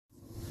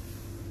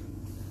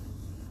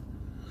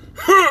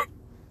There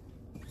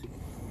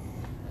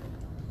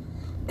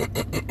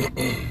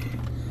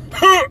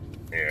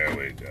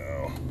we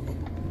go.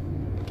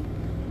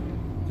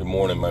 Good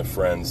morning, my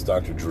friends.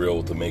 Dr. Drill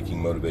with the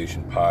Making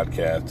Motivation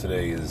Podcast.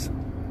 Today is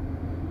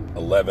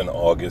 11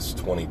 August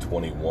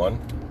 2021,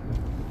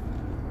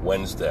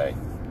 Wednesday.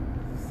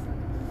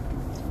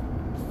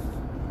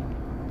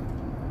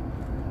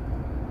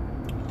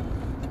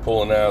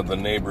 Pulling out of the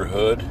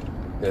neighborhood,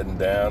 heading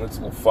down. It's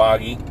a little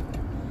foggy,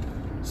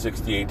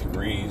 68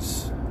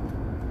 degrees.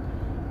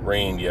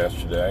 Rained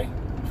yesterday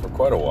for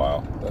quite a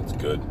while. That's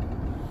good.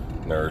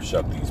 Nourish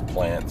up these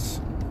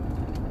plants.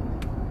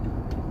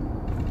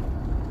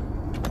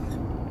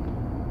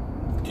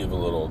 Give a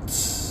little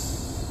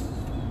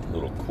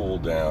cool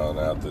down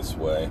out this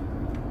way.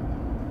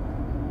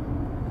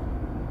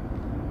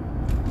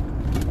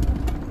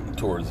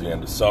 Towards the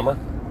end of summer.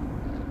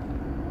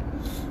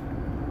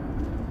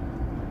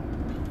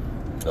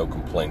 No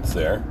complaints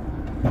there.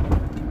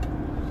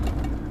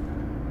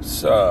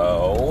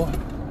 So,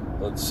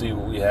 let's see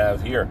what we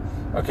have here.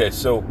 Okay,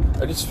 so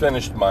I just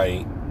finished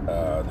my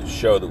the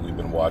show that we've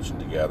been watching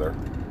together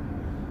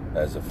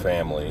as a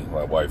family,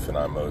 my wife and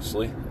I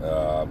mostly.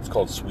 It's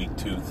called Sweet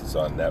Tooth. It's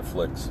on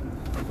Netflix.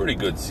 Pretty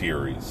good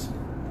series.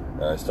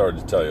 And I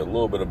started to tell you a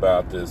little bit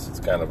about this. It's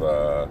kind of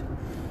a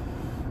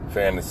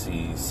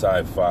fantasy,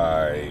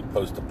 sci-fi,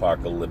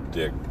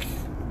 post-apocalyptic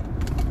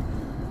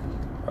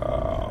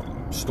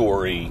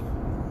story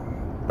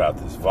about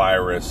this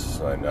virus.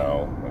 I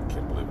know. I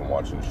can't believe I'm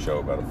watching a show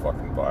about a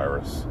fucking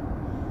virus.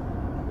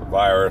 The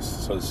virus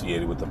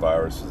associated with the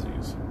virus is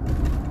these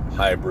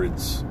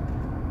hybrids,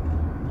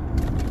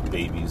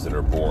 babies that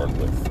are born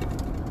with,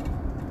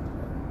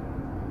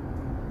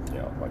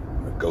 like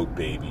a goat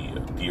baby, a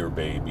deer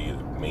baby.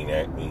 The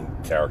main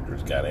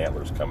character's got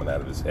antlers coming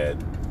out of his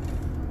head.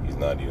 He's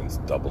not even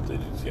double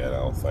digits yet, I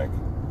don't think.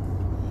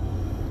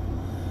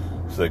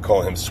 So they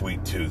call him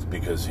Sweet Tooth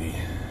because he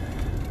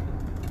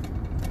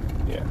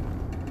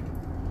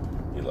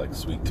likes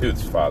sweet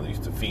tooth. His father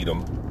used to feed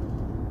him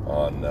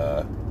on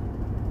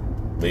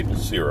maple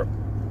syrup.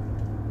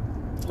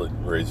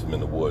 Raise him in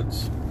the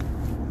woods.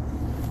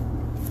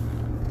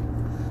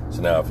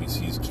 So now if he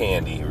sees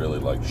candy, he really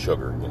likes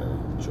sugar. He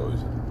enjoys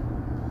it.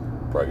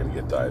 Probably going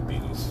to get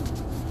diabetes.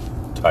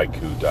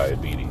 Type-2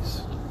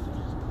 diabetes.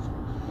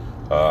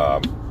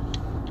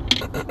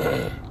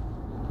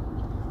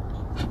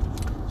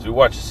 So we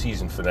watched the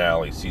season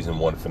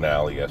 1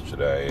 finale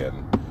yesterday,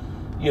 and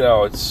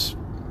it's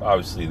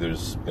obviously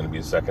there's going to be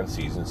a second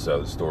season,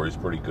 so the story's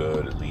pretty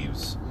good. It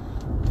leaves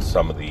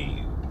some of the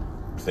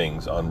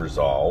things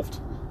unresolved,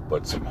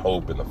 but some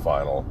hope in the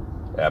final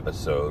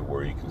episode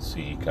where you can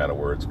see kind of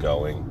where it's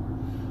going.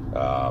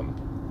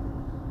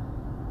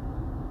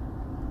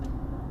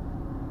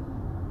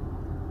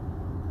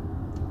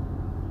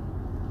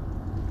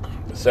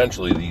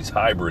 Essentially, these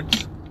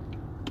hybrids,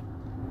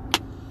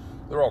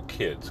 they're all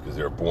kids because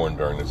they were born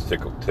during this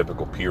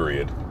typical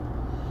period,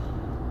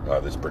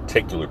 this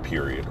particular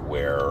period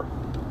where,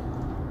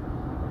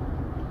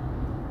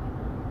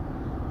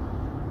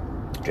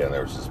 again,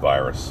 there's this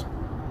virus.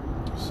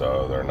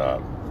 So they're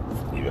not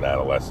even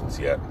adolescents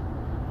yet.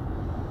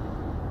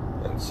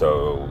 And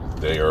so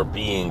they are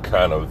being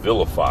kind of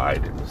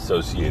vilified and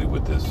associated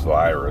with this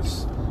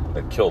virus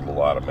that killed a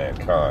lot of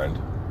mankind.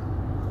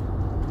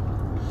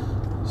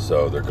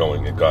 So they're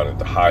gone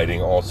into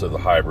hiding. Also, the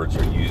hybrids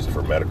are used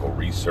for medical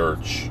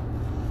research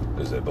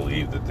because they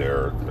believe that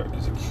there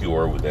is a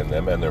cure within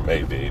them, and there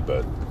may be,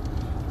 but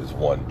there's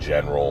one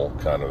general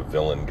kind of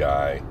villain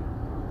guy.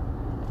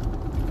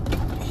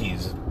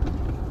 He's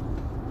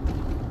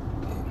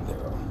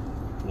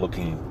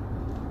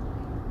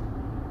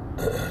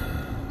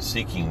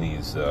seeking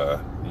these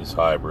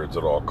hybrids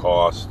at all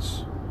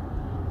costs,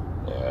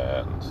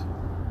 and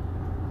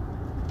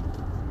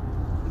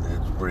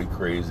it's pretty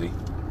crazy.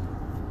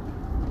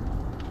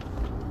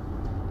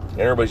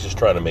 And everybody's just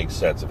trying to make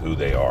sense of who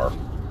they are.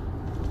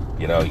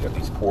 You got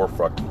these poor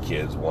fucking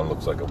kids. One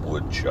looks like a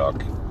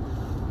woodchuck.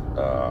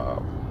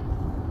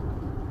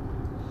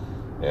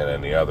 And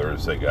then the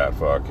others, they got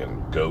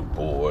fucking Goat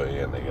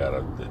Boy, and they got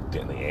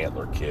the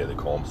Antler Kid. They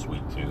call him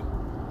Sweet Tooth.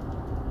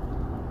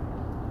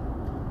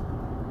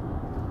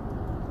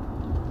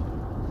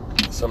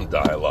 Some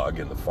dialogue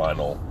in the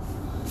final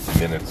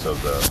minutes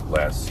of the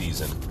last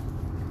season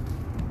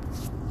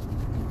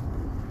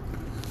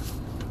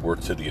were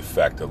to the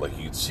effect of, like,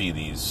 you'd see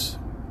these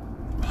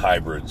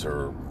hybrids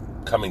are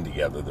coming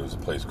together. There's a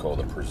place called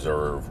the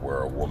Preserve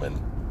where a woman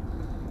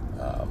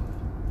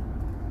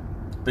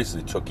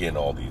basically took in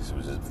all these. It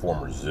was a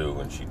former zoo,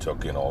 and she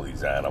took in all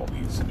these animals,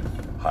 these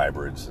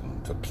hybrids,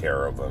 and took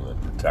care of them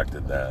and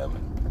protected them.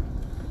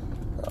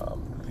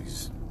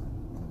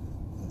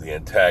 The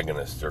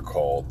antagonists are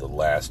called the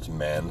Last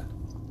Men.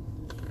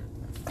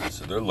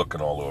 So they're looking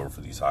all over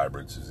for these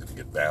hybrids. They can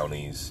get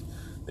bounties.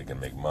 They can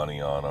make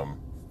money on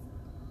them.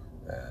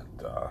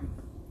 And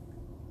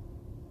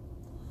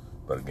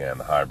but again,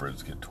 the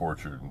hybrids get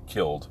tortured and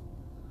killed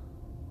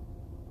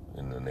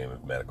in the name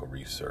of medical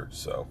research.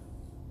 So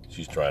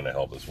she's trying to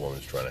help. This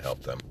woman's trying to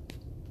help them.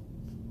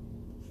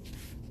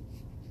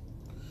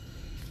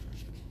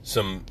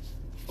 some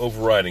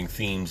overriding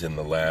themes in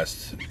the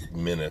last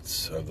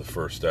minutes of the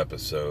first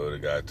episode. A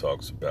guy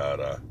talks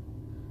about,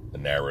 the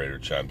narrator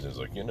chimes in, is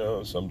like,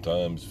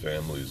 sometimes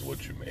family is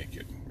what you make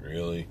it.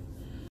 Really?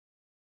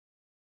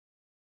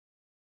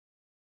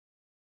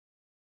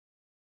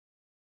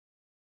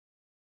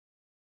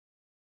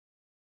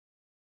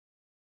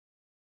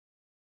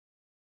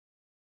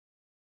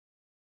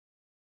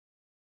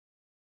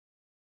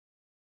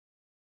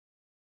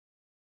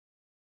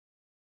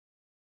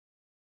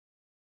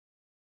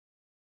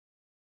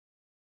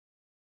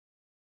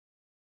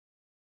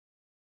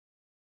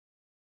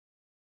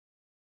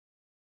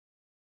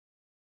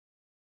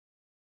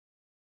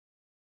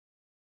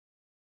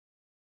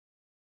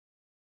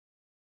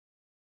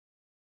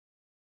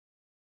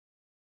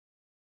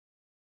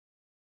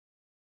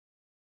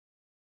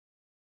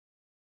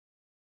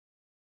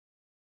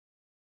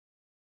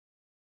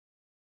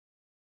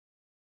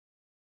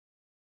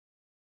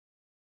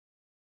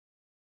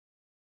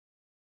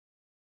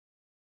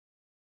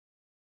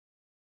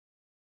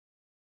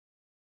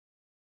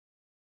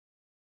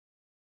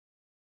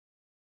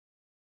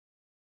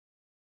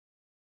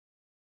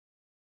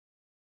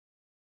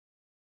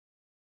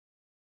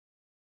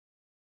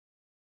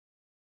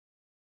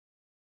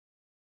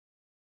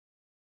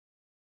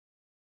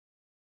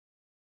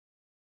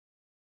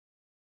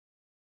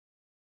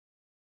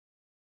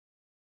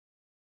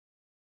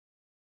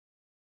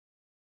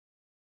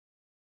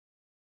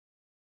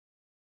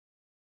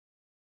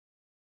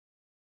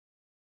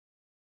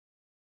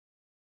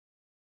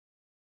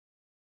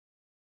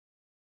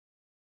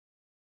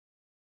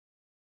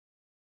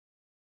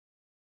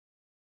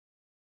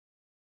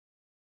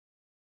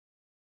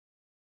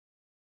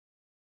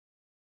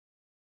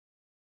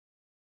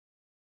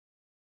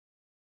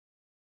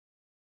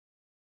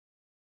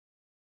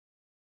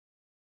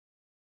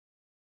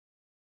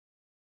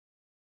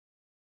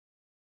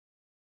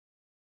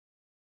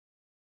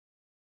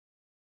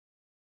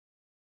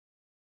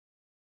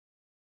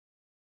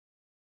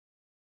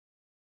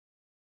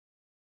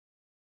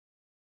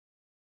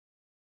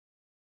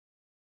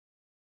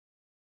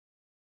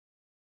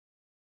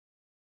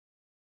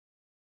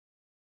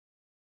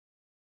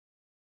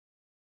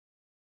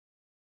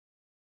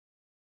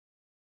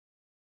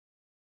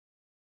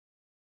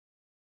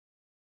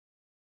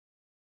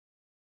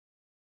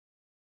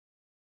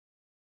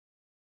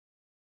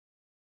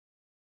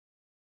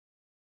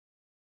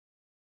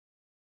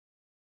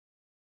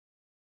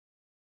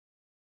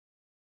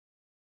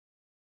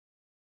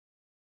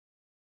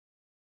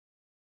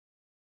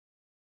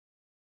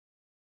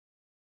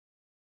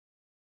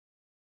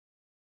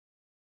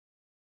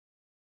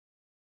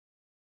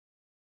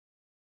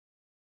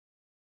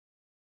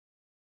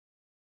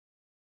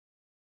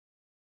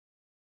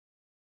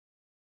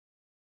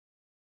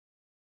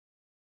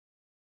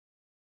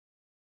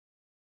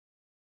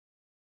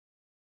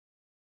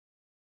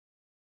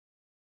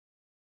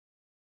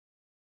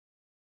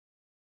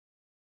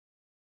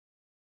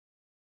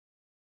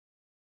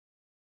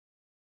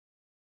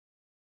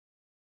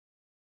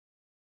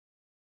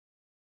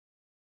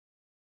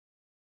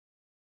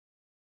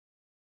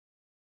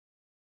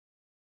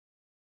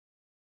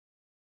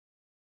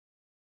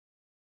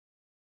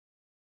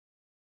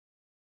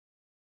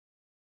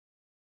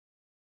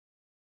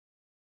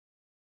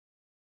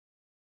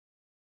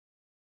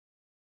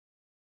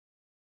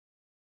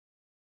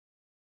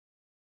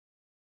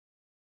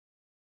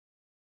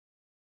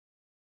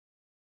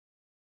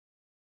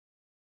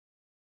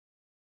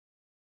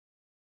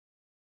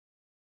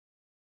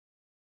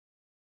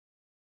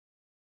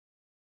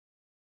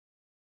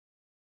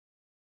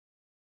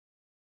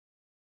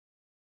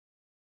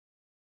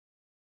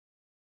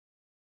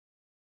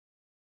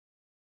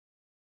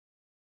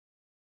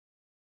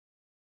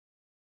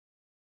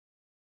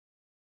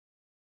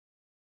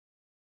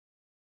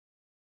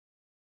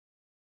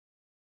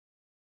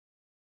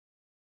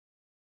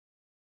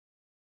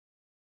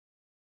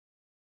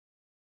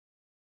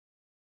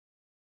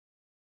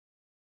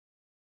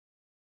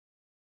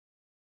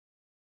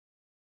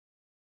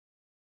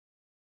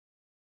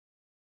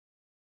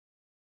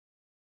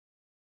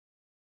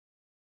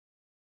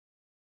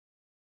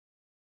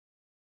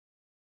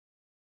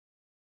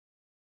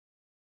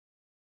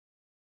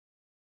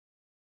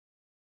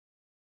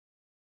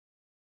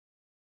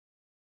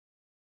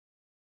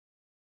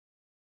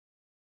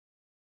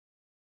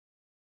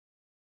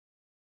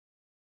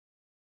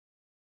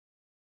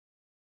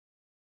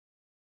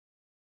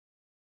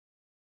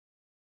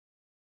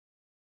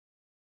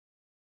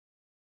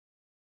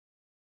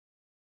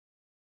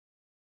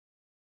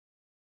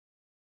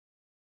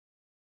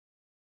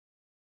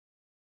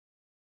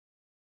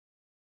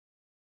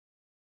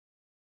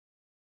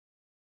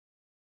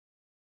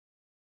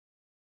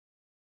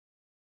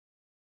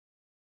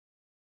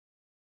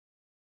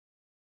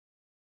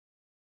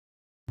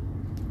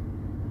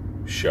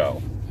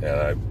 Show.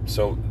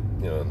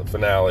 In the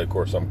finale, of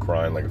course, I'm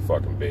crying like a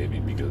fucking baby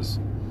because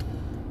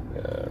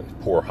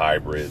poor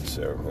hybrids,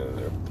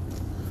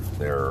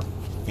 they're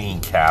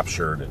being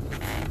captured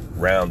and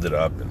rounded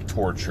up and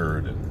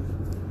tortured,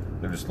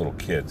 and they're just little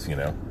kids,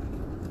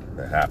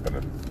 that happen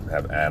to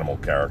have animal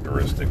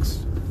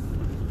characteristics.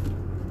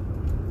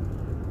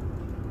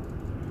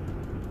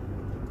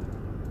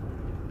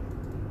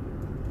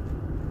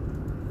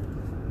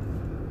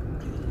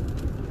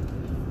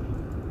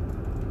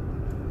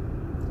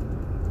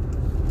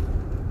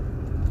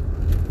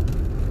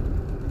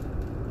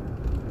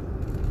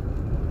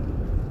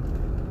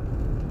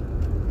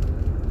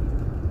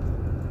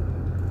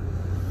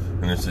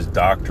 And there's this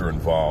doctor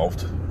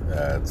involved.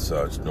 It's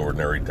an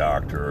ordinary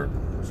doctor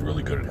who's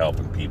really good at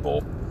helping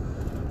people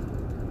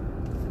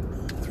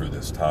through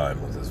this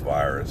time with this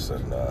virus.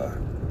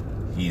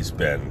 And he's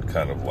been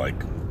kind of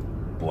like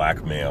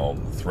blackmailed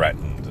and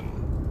threatened and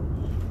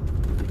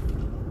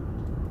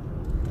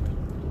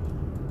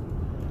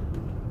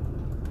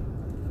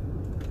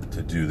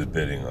to do the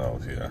bidding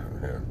of,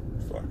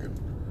 fucking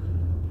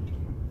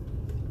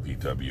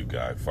VW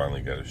guy.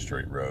 Finally got a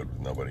straight road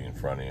with nobody in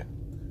front of you.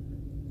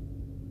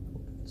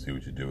 See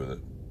what you do with it.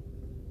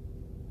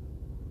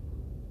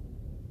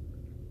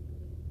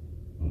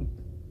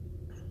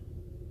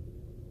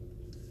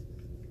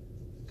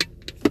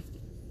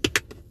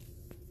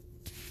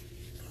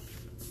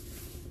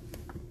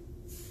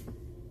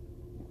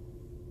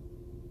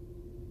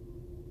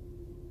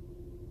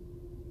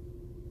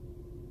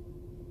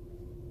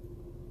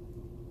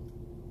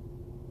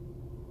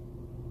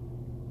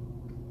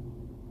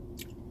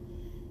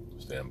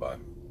 Stand by.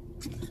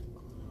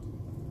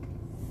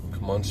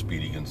 Come on,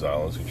 Speedy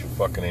Gonzalez, get your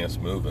fucking ass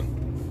moving.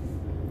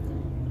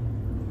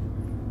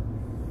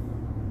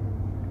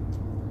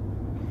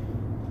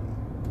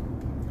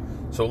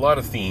 So a lot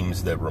of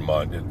themes that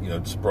reminded,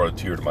 just brought a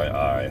tear to my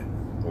eye,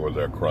 or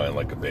they're crying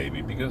like a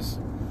baby, because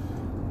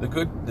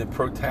the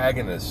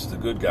protagonists, the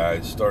good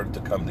guys, started to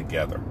come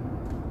together.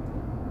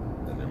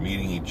 And they're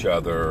meeting each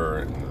other,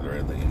 and they're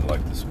in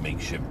like this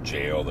makeshift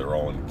jail. They're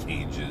all in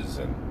cages,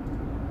 and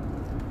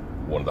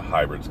one of the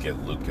hybrids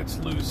gets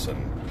loose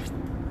and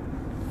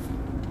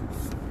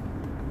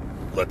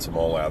lets them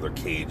all out of their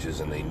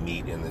cages, and they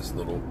meet in this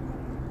little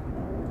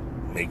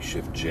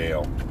makeshift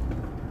jail.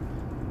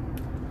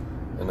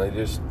 And they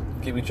just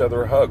give each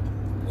other a hug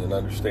and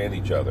understand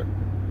each other.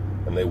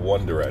 And they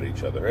wonder at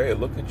each other. Hey,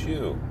 look at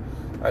you.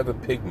 I have a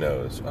pig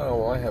nose. Oh,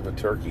 well, I have a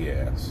turkey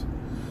ass.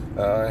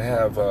 I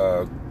have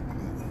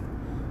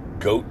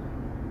goat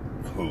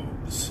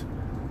hooves.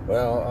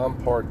 Well,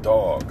 I'm part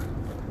dog.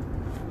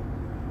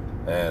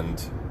 And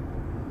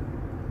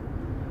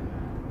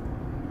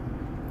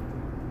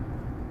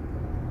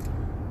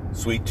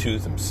Sweet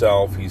Tooth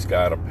himself, he's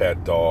got a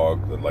pet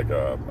dog, like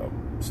a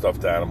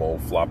stuffed animal,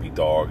 floppy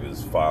dog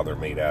his father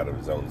made out of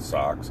his own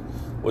socks.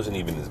 Wasn't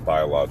even his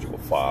biological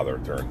father,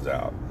 it turns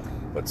out.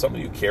 But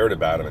somebody who cared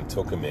about him and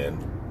took him in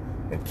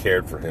and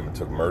cared for him and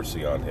took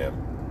mercy on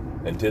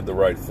him and did the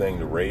right thing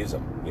to raise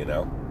him,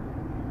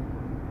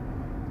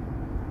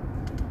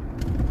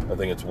 I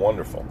think it's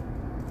wonderful.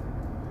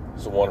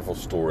 It's a wonderful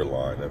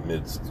storyline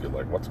amidst, you're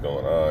like, what's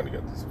going on? You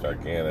got this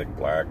gigantic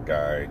black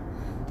guy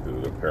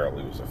who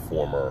apparently was a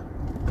former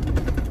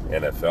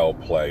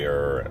NFL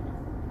player, and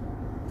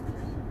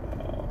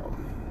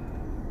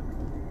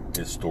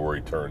his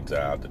story turns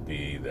out to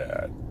be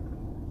that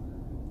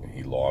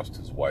he lost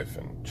his wife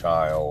and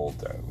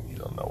child, and you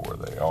don't know where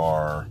they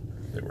are.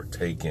 They were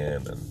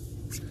taken, and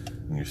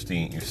you're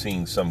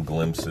seeing some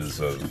glimpses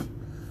of,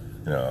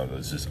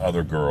 there's this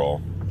other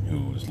girl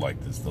who's like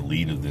the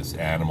lead of this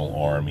animal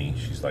army.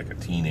 She's like a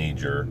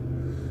teenager,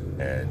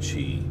 and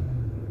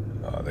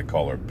they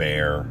call her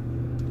Bear.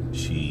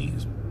 She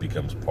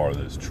becomes part of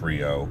this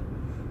trio,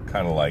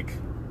 kind of like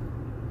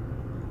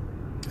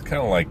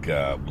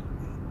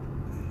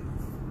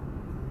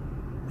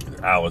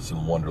Alice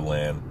in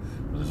Wonderland,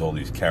 where there's all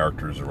these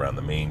characters around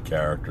the main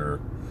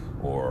character,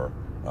 or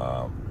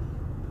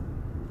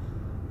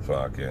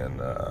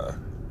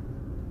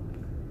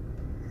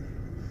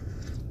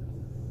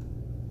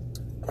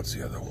what's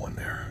the other one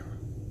there?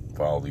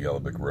 Follow the Yellow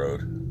Brick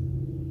Road.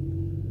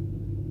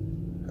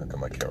 How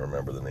come I can't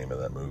remember the name of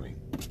that movie?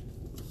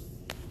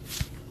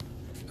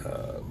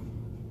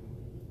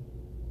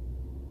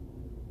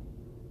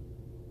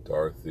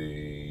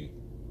 Dorothy,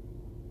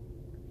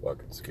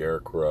 fucking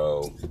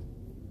Scarecrow.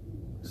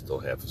 Still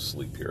half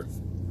asleep here.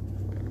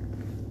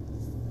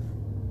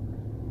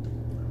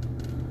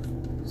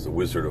 It's the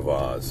Wizard of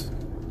Oz.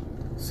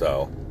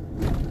 So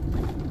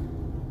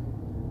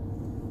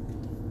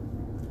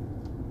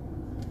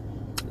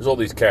there's all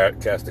these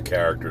cast of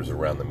characters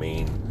around the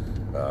main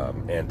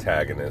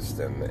antagonist,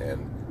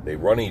 and they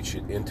run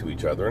into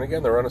each other. And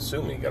again, they're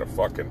unassuming. You got a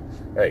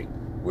fucking, hey,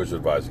 Wizard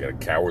of Oz, you got a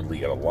cowardly,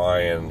 you got a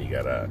lion, you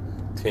got a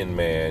Tin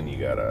Man, you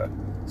got a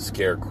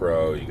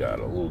Scarecrow, you got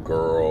a little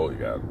girl, you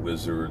got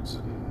wizards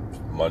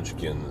and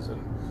munchkins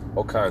and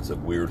all kinds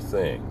of weird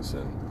things.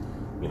 And,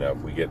 if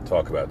we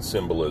talk about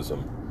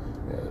symbolism,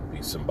 it'd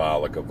be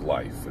symbolic of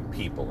life and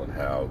people and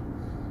how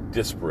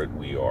disparate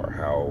we are,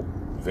 how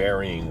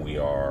varying we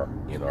are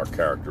in our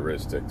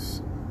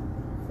characteristics,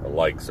 our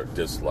likes, our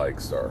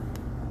dislikes, our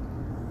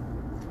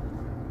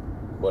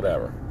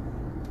whatever.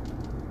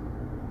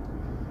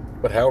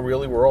 But how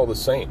really we're all the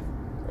same.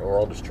 And we're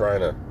all just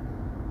trying to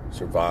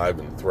survive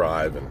and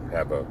thrive and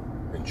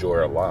enjoy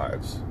our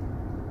lives.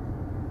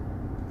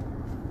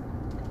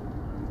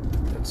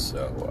 And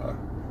so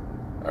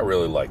I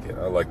really like it.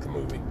 I like the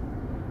movie.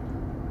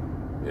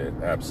 It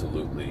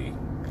absolutely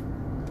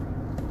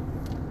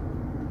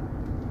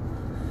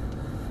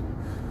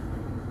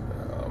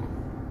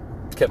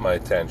kept my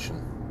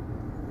attention,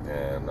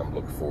 and I'm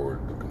looking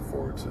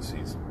forward to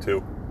season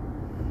 2.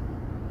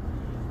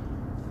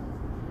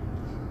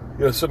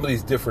 Some of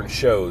these different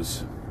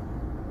shows,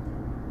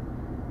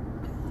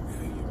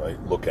 you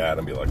might look at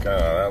and be like,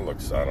 I don't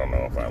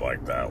know if I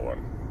like that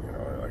one.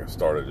 Like I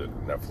started a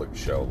Netflix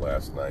show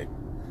last night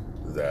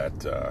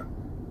that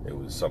it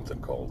was something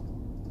called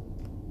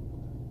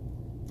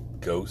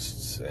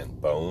Ghosts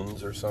and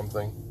Bones or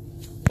something.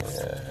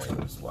 And it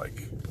was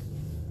like,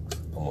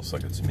 almost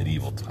like it's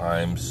medieval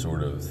times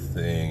sort of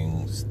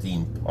thing,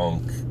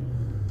 steampunk,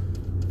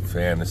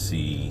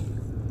 fantasy,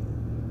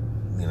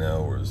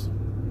 whereas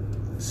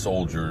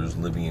soldiers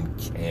living in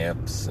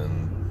camps,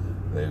 and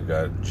they've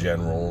got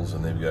generals,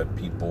 and they've got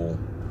people,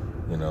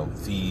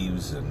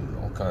 thieves, and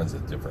all kinds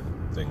of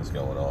different things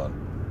going on.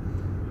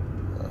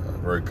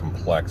 Very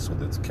complex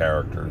with its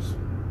characters.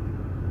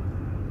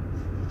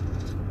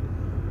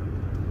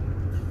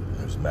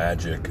 There's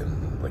magic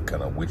and like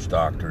kind of witch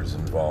doctors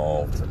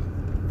involved, and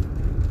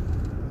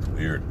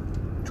weird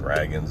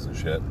dragons and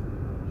shit.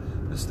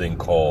 This thing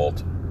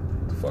called,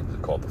 what the fuck is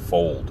it called? The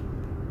Fold.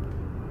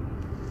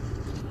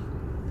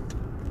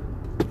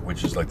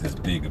 Which is like this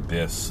big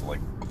abyss,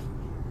 like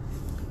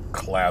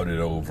clouded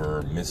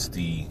over,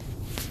 misty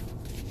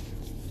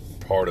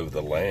part of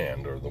the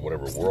land or the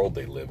whatever world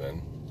they live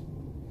in,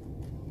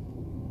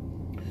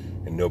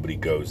 and nobody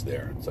goes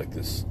there. It's like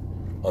this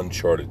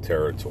uncharted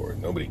territory.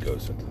 Nobody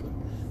goes into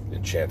the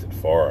enchanted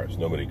forest.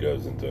 Nobody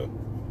goes into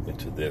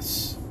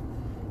this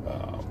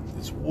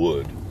this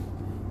wood.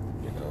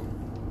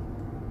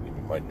 You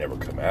might never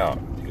come out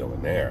if you go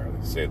in there.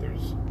 They say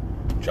there's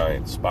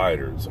giant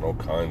spiders and all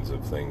kinds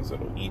of things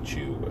that'll eat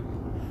you,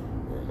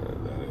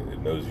 and it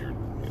knows you're,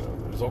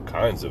 there's all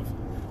kinds of,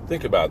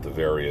 think about the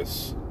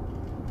various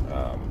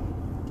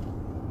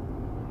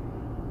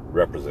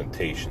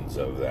representations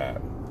of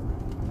that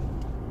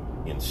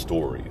in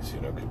stories.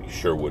 It could be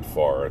Sherwood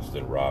Forest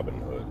and Robin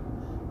Hood,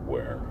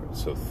 where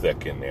it's so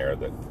thick in there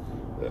that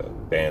the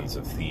bands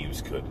of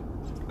thieves could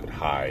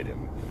hide,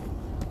 and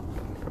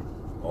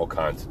all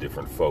kinds of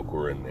different folk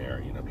were in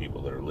there.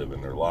 People that are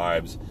living their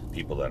lives,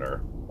 people that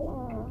are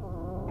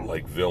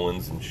like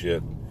villains and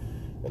shit,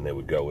 and they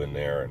would go in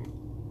there and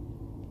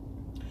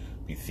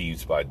be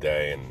thieves by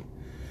day, and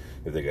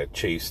if they got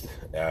chased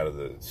out of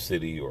the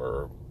city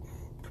or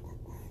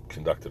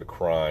conducted a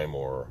crime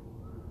or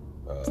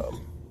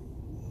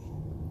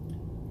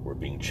were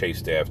being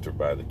chased after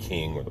by the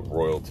king or the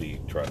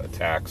royalty trying to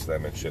tax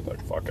them and shit,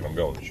 like, fucking, I'm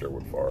going to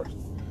Sherwood Forest.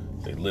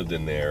 They lived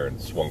in there and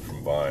swung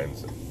from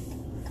vines and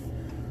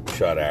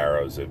shot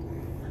arrows at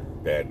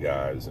bad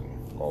guys and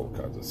all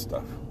kinds of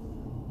stuff.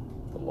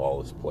 A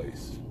lawless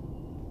place.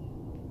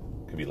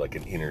 Could be like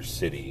an inner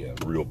city, a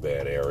real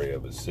bad area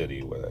of a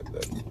city where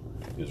that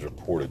is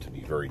reported to be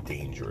very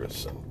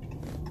dangerous. And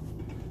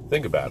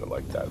think about it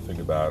like that. Think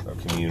about a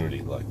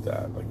community like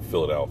that, like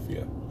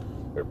Philadelphia.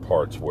 There are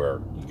parts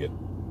where you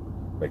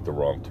make the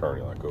wrong turn.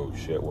 You're like, oh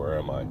shit, where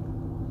am I?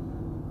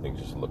 Things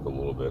just look a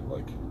little bit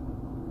like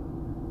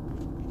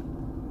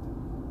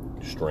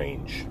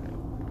strange.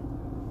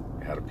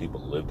 How do people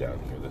live down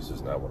here? This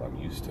is not what I'm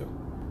used to.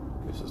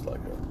 This is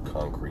like a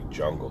concrete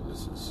jungle.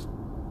 This is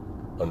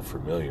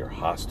unfamiliar,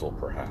 hostile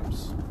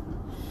perhaps.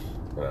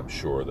 And I'm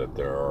sure that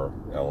there are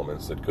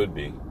elements that could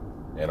be,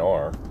 and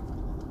are,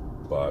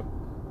 but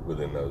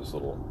within those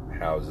little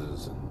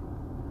houses and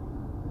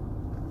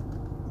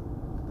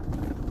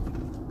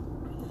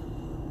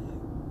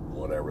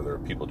whatever, there are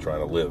people trying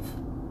to live.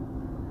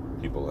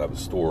 People have a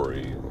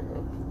story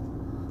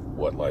of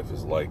what life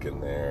is like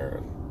in there.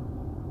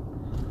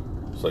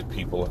 And it's like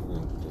people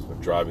just been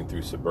driving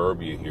through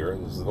suburbia here.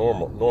 This is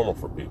normal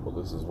for people.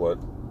 This is what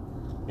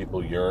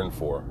people yearn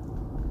for.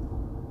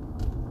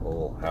 A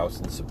little house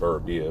in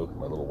suburbia with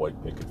my little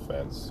white picket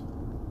fence.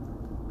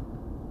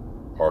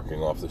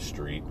 Parking off the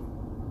street.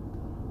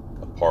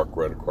 A park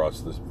right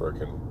across this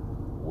frickin'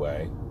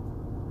 way.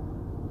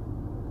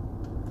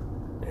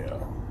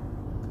 Yeah.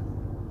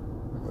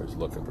 Everybody's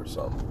looking for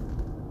something.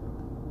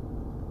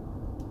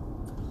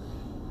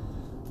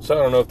 So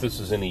I don't know if this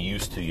is any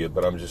use to you,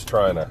 but I'm just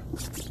trying to...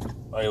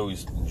 I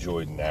always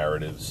enjoyed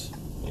narratives,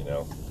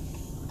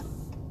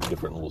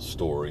 different little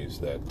stories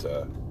that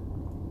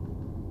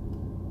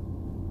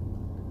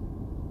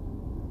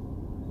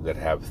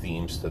have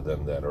themes to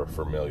them that are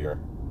familiar,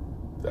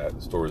 that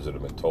stories that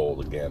have been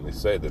told. Again, they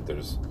say that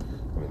there's...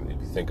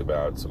 if you think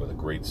about some of the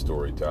great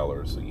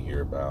storytellers that you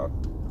hear about,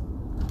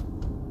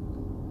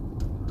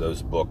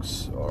 those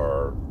books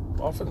are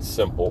often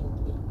simple.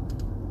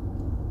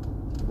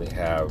 They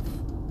have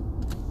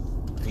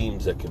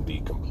themes that can be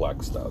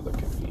complex, though, that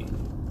can be...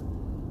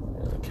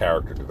 the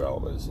character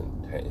development is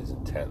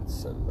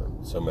intense,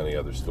 and so many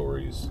other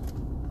stories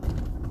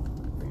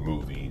and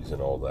movies movies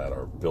and all that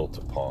are built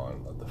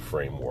upon the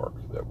framework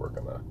that we're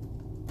going to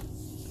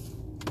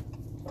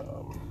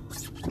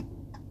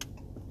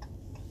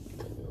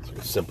it's like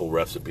a simple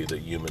recipe that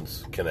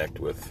humans connect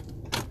with,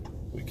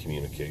 we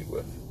communicate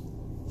with.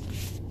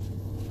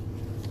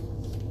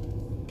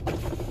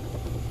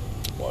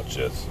 Watch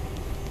this.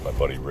 My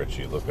buddy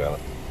Richie, look at him.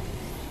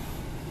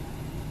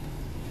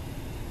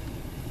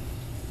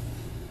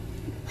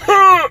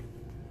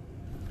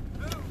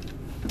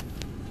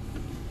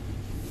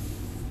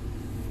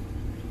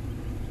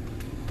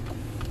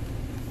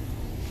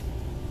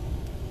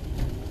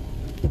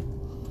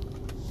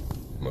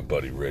 My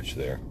buddy Rich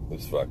there,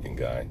 this fucking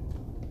guy.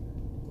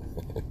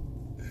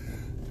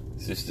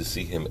 It's just to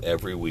see him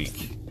every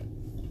week.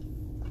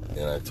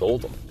 And I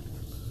told him,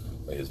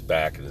 like, his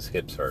back and his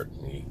hips hurt,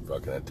 and he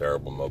fucking had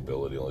terrible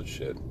mobility, all that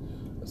shit.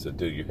 I said,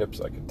 dude, your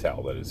hips, I could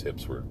tell that his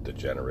hips were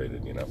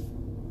degenerated, you know.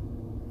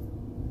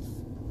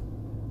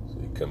 So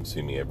he comes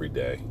see me every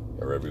day,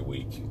 or every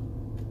week.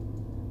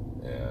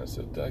 And I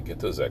said, get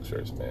those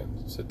x-rays,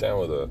 man. Sit down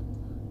with a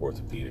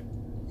orthopedic,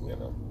 you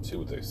know, see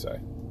what they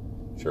say.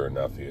 Sure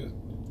enough, he had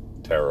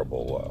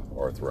terrible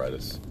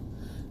arthritis,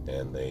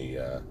 and he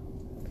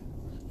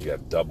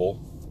got double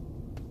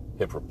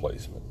hip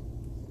replacement.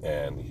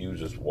 And he was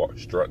just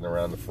strutting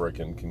around the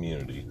frickin'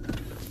 community,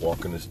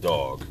 walking his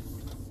dog,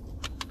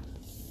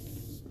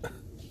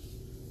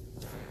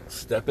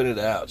 stepping it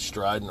out,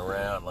 striding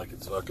around like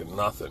it's fucking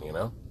nothing, you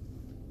know?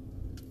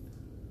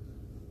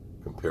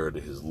 Compared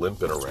to his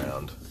limping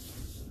around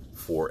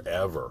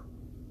forever.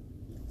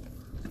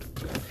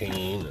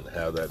 Pain and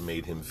how that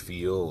made him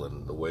feel,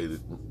 and the way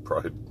that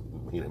probably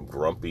made him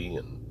grumpy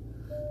and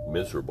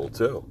miserable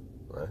too.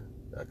 Right?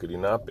 How could he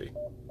not be?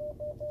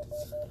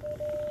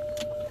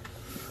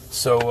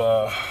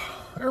 So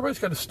everybody's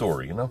got a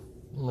story, you know.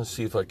 I'm gonna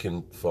see if I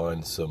can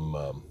find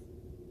some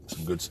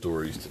good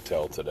stories to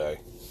tell today,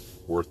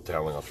 worth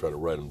telling. I'll try to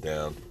write them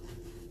down.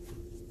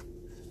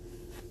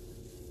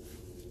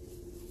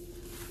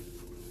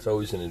 It's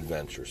always an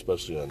adventure,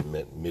 especially on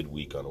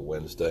midweek on a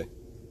Wednesday.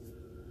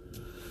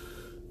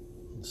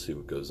 Let's see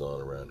what goes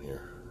on around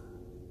here.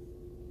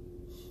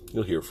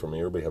 You'll hear from me.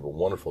 Everybody have a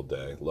wonderful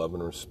day. Love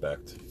and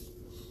respect.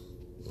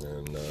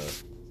 And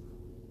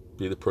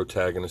be the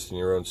protagonist in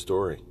your own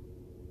story.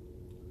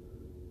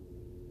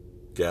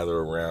 Gather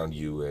around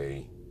you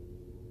a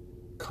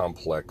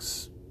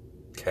complex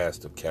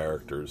cast of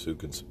characters who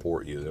can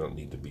support you. They don't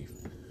need to be,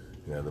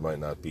 you know, they might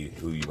not be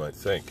who you might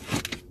think.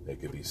 They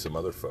could be some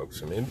other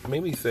folks. I mean, it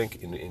made me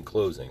think in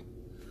closing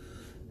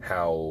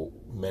how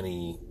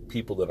many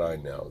people that I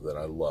know, that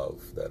I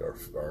love, that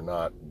are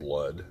not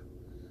blood,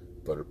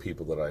 but are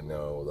people that I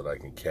know that I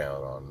can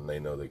count on, and they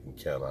know they can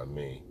count on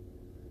me.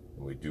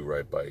 And we do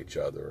right by each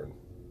other and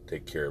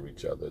take care of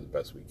each other the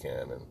best we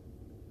can. And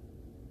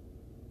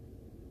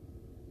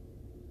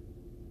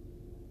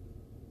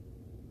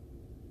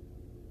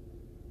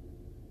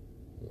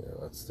yeah,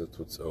 that's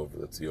what's over.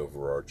 That's the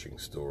overarching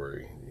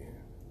story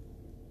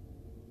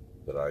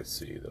that I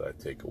see, that I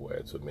take away.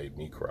 It's what made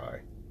me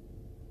cry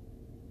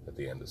at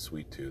the end of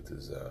Sweet Tooth,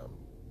 is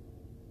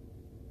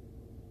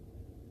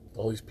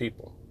all these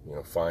people, you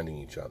know, finding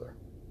each other,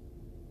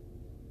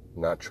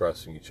 not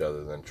trusting each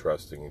other, then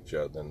trusting each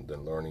other,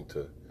 then learning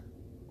to,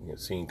 you know,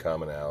 seeing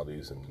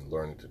commonalities and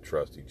learning to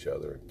trust each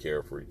other and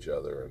care for each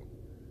other and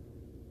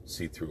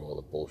see through all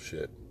the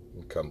bullshit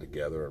and come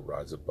together and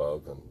rise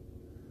above, and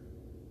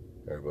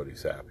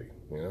everybody's happy,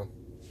 you know.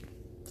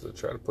 So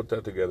try to put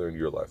that together in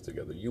your life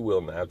together. You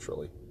will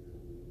naturally,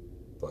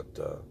 but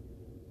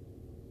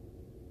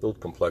build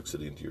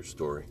complexity into your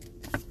story.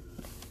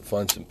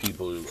 Find some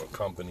people who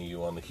accompany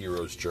you on the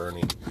hero's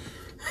journey.